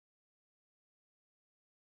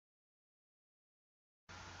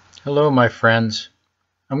Hello my friends.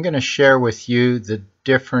 I'm going to share with you the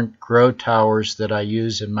different grow towers that I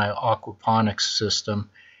use in my aquaponics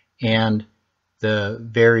system and the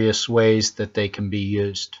various ways that they can be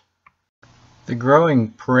used. The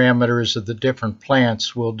growing parameters of the different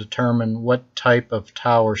plants will determine what type of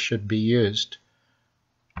tower should be used.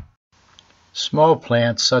 Small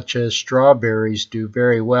plants such as strawberries do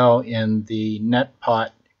very well in the net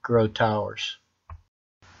pot grow towers.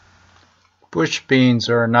 Bush beans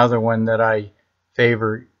are another one that I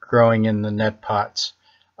favor growing in the net pots.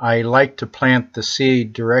 I like to plant the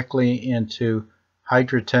seed directly into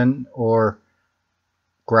hydroton or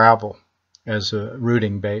gravel as a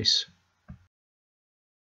rooting base.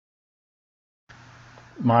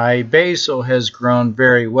 My basil has grown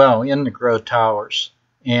very well in the grow towers,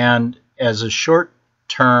 and as a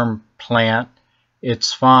short-term plant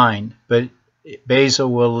it's fine, but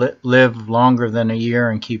basil will live longer than a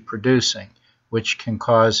year and keep producing, which can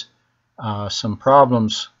cause some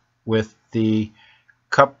problems with the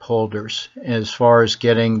cup holders as far as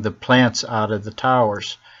getting the plants out of the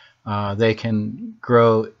towers. They can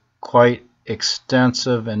grow quite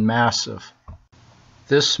extensive and massive.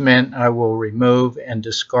 This mint I will remove and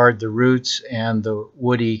discard the roots and the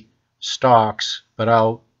woody stalks, but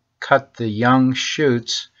I'll cut the young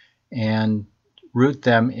shoots and root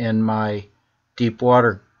them in my deep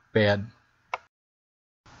water bed.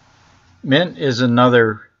 Mint is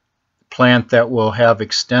another plant that will have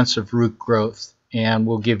extensive root growth and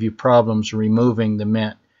will give you problems removing the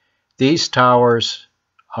mint. These towers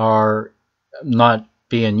are not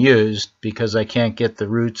being used because I can't get the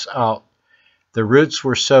roots out. The roots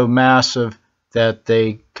were so massive that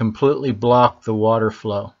they completely block the water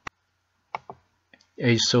flow.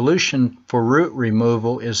 A solution for root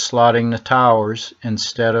removal is slotting the towers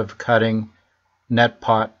instead of cutting net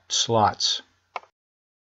pot slots.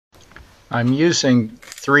 I'm using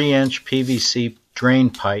 3-inch PVC drain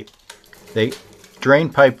pipe. The drain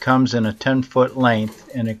pipe comes in a 10-foot length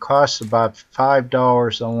and it costs about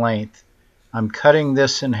 $5 a length. I'm cutting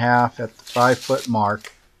this in half at the 5-foot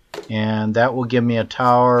mark, and that will give me a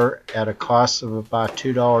tower at a cost of about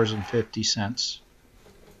 $2.50.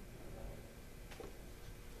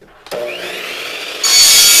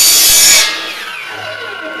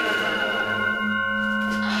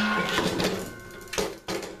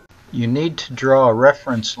 You need to draw a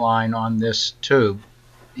reference line on this tube.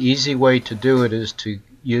 The easy way to do it is to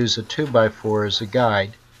use a 2x4 as a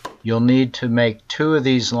guide. You'll need to make 2 of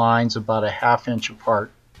these lines about a 1/2 inch apart.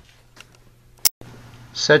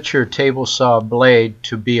 Set your table saw blade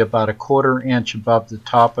to be about a 1/4 inch above the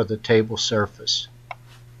top of the table surface.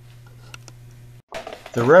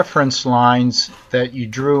 The reference lines that you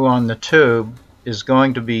drew on the tube is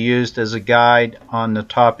going to be used as a guide on the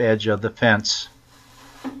top edge of the fence.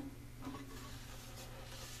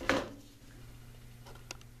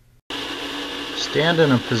 Stand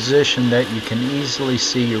in a position that you can easily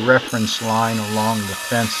see your reference line along the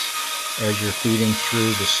fence as you're feeding through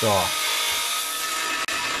the saw.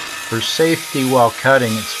 For safety while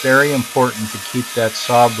cutting, it's very important to keep that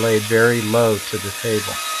saw blade very low to the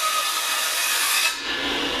table.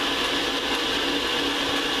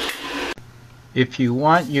 If you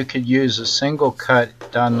want, you could use a single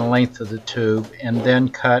cut down the length of the tube and then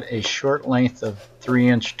cut a short length of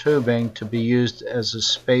 3-inch tubing to be used as a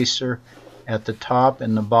spacer at the top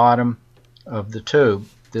and the bottom of the tube.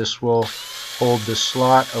 This will hold the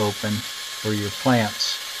slot open for your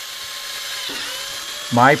plants.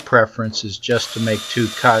 My preference is just to make 2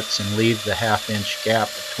 cuts and leave the 1/2 inch gap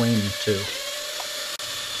between the 2.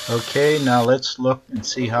 Okay, now let's look and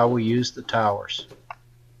see how we use the towers.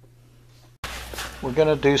 We're going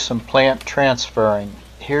to do some plant transferring.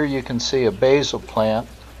 Here you can see a basil plant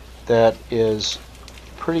that is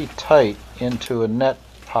pretty tight into a net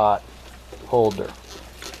pot holder,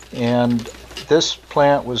 and this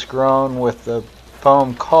plant was grown with the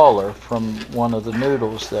foam collar from one of the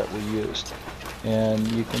noodles that we used,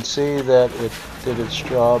 and you can see that it did its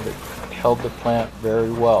job. It held the plant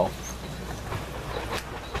very well.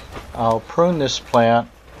 I'll prune this plant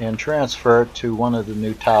and transfer it to one of the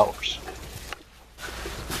new towers.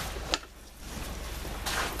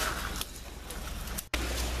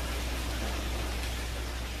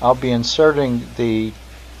 I'll be inserting the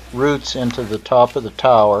roots into the top of the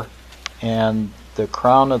tower, and the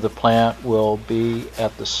crown of the plant will be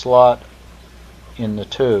at the slot in the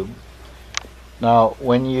tube. Now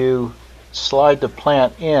when you slide the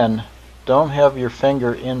plant in, don't have your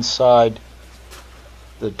finger inside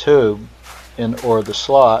the tube or the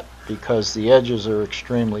slot, because the edges are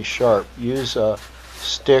extremely sharp. Use a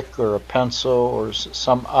stick or a pencil or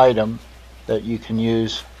some item that you can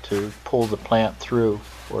use to pull the plant through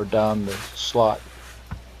or down the slot.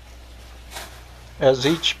 As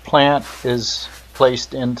each plant is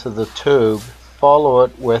placed into the tube, follow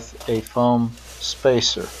it with a foam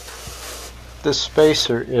spacer. This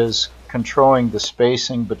spacer is controlling the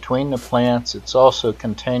spacing between the plants. It's also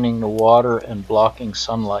containing the water and blocking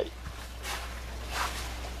sunlight.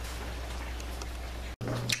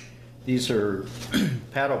 These are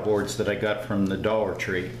paddle boards that I got from the Dollar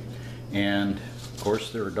Tree, and of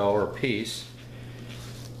course they're $1 a piece.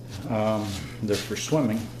 They're for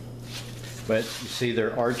swimming, but you see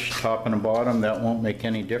they're arched top and bottom. That won't make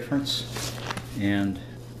any difference, and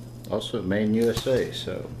also made in USA,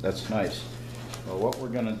 so that's nice. Well, what we're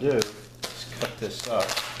going to do is cut this up,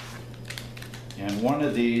 and one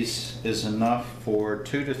of these is enough for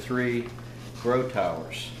 2 to 3 grow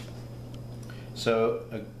towers. So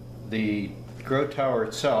the grow tower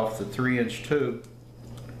itself, the 3-inch tube,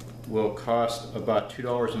 will cost about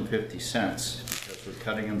 $2.50 because we're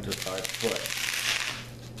cutting them to 5 foot.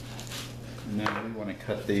 And then we want to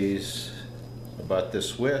cut these about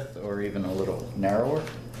this width or even a little narrower.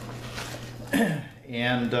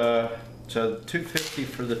 And so $2.50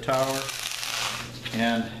 for the tower,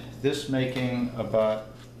 and this making about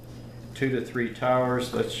 2 to 3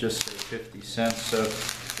 towers, let's just say 50 cents. So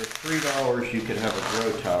for $3 you could have a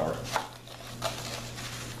grow tower.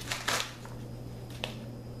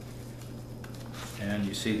 And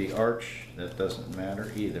you see the arch, that doesn't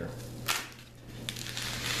matter either.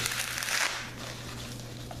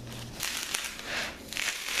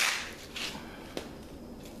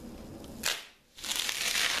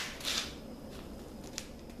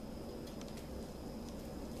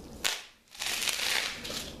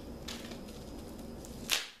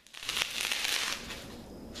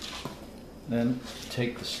 Then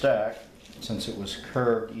take the stack, since it was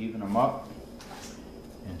curved, even them up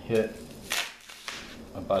and hit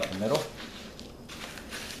about the middle.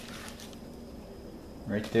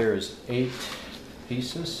 Right there is 8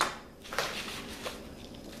 pieces.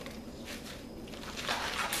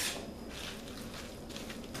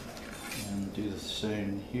 And do the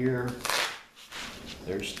same here.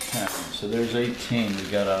 There's 10. So there's 18 we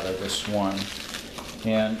got out of this one.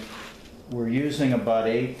 And we're using about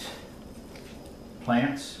 8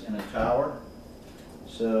 plants in a tower,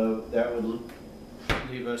 so that would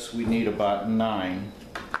leave us, we need about 9,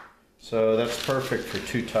 so that's perfect for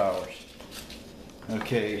 2 towers.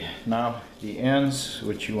 Okay, now the ends,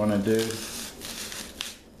 what you want to do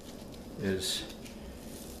is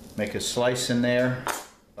make a slice in there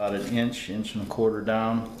about 1 inch, 1.25 inches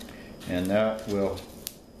down, and that will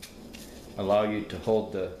allow you to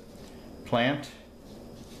hold the plant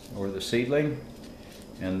or the seedling,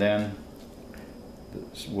 and then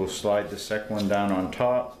we'll slide the second one down on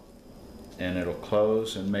top, and it'll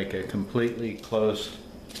close and make a completely closed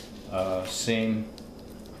seam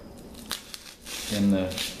in the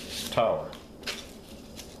tower.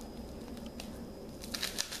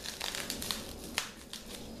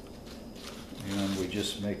 And we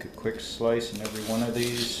just make a quick slice in every one of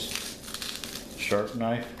these. Sharp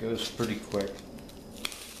knife goes pretty quick.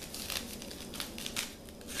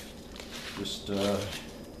 Just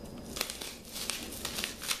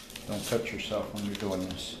don't cut yourself when you're doing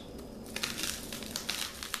this.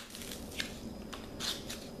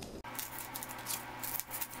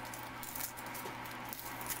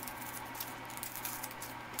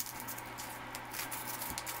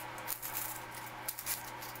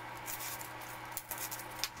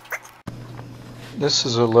 This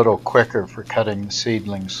is a little quicker for cutting the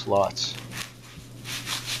seedling slots.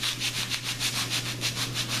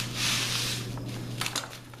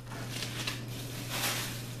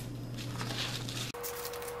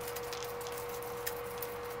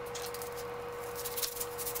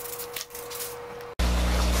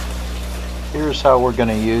 Here's how we're going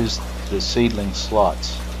to use the seedling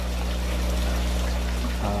slots.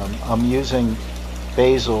 I'm using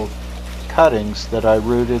basil cuttings that I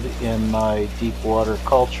rooted in my deep water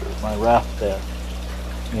culture, my raft bed.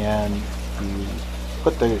 And you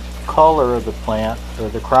put the collar of the plant, or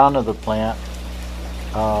the crown of the plant,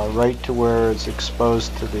 right to where it's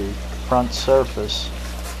exposed to the front surface,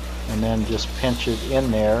 and then just pinch it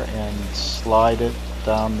in there and slide it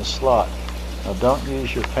down the slot. Now don't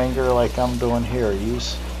use your finger like I'm doing here.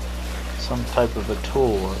 Use some type of a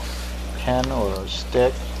tool, or pen or a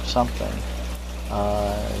stick, something.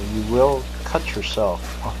 You will cut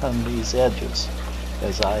yourself on these edges,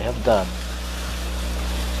 as I have done.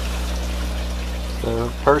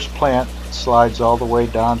 The first plant slides all the way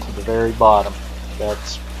down to the very bottom.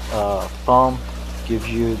 That's foam, gives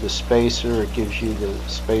you the spacer, it gives you the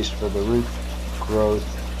space for the root growth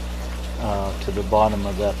to the bottom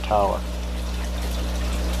of that tower.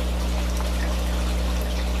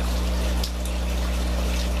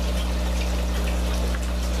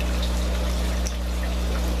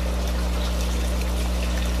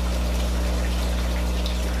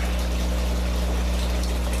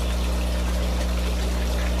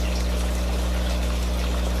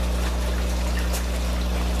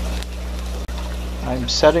 I'm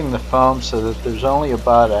setting the foam so that there's only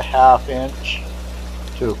about a ½ inch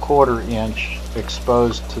to a ¼ inch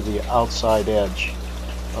exposed to the outside edge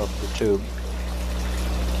of the tube.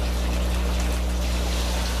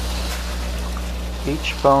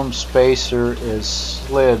 Each foam spacer is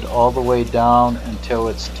slid all the way down until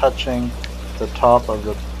it's touching the top of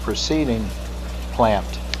the preceding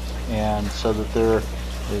plant, and so that there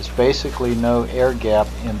is basically no air gap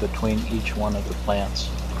in between each one of the plants.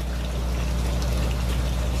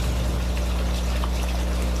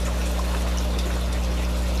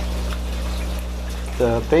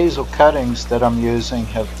 The basil cuttings that I'm using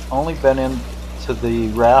have only been into the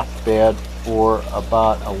raft bed for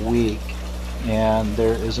about a week, and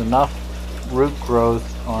there is enough root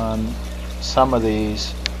growth on some of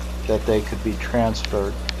these that they could be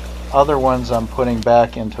transferred. Other ones I'm putting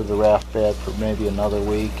back into the raft bed for maybe another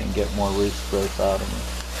week and get more root growth out of them.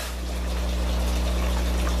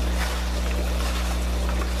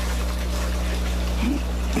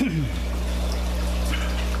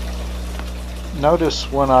 Notice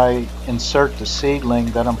when I insert the seedling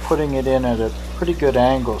that I'm putting it in at a pretty good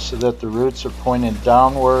angle so that the roots are pointed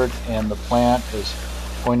downward and the plant is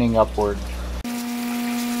pointing upward.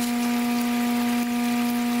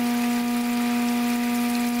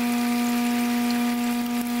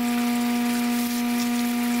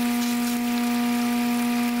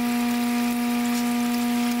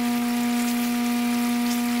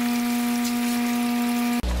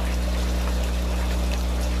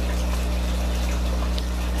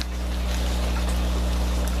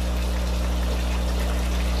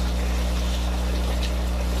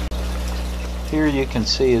 Here you can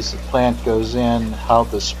see as the plant goes in how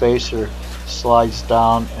the spacer slides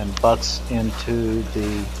down and butts into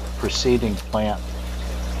the preceding plant.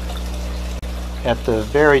 At the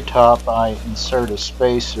very top I insert a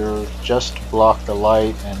spacer just to block the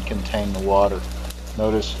light and contain the water.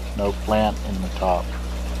 Notice no plant in the top.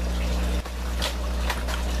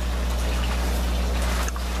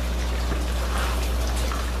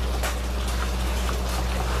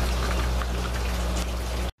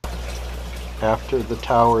 After the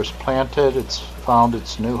tower is planted, it's found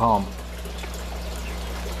its new home.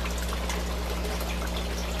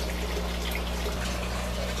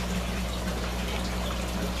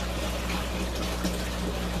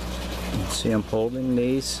 See, I'm holding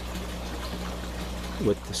these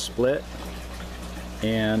with the split,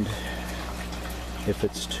 and if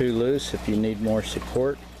it's too loose, if you need more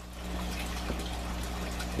support,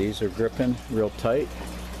 these are gripping real tight.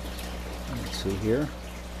 Let's see here.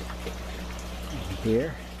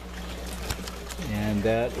 Here, and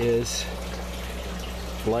that is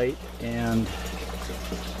light and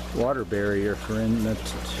water barrier for in the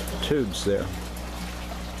tubes there.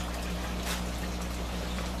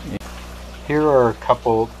 Here are a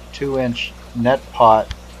couple 2-inch net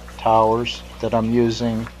pot towers that I'm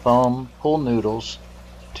using foam pool noodles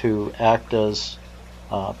to act as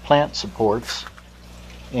plant supports,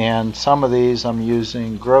 and some of these I'm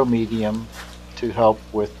using grow medium to help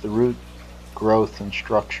with the root growth and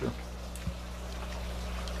structure.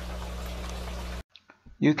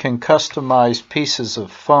 You can customize pieces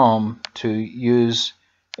of foam to use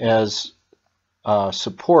as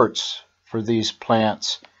supports for these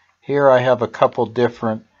plants. Here I have a couple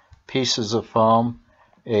different pieces of foam,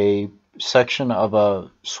 a section of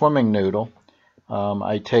a swimming noodle.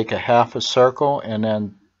 I take a half a circle and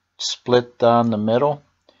then split down the middle,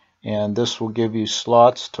 and this will give you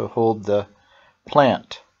slots to hold the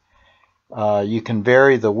plant. You can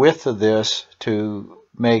vary the width of this to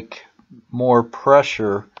make more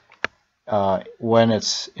pressure when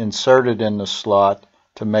it's inserted in the slot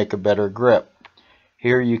to make a better grip.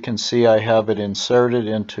 Here you can see I have it inserted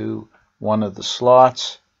into one of the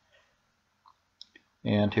slots,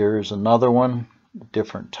 and here's another one,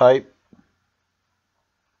 different type,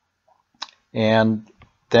 and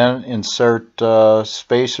then insert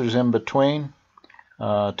spacers in between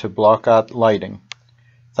to block out lighting.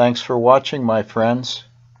 Thanks for watching, my friends.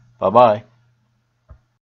 Bye-bye.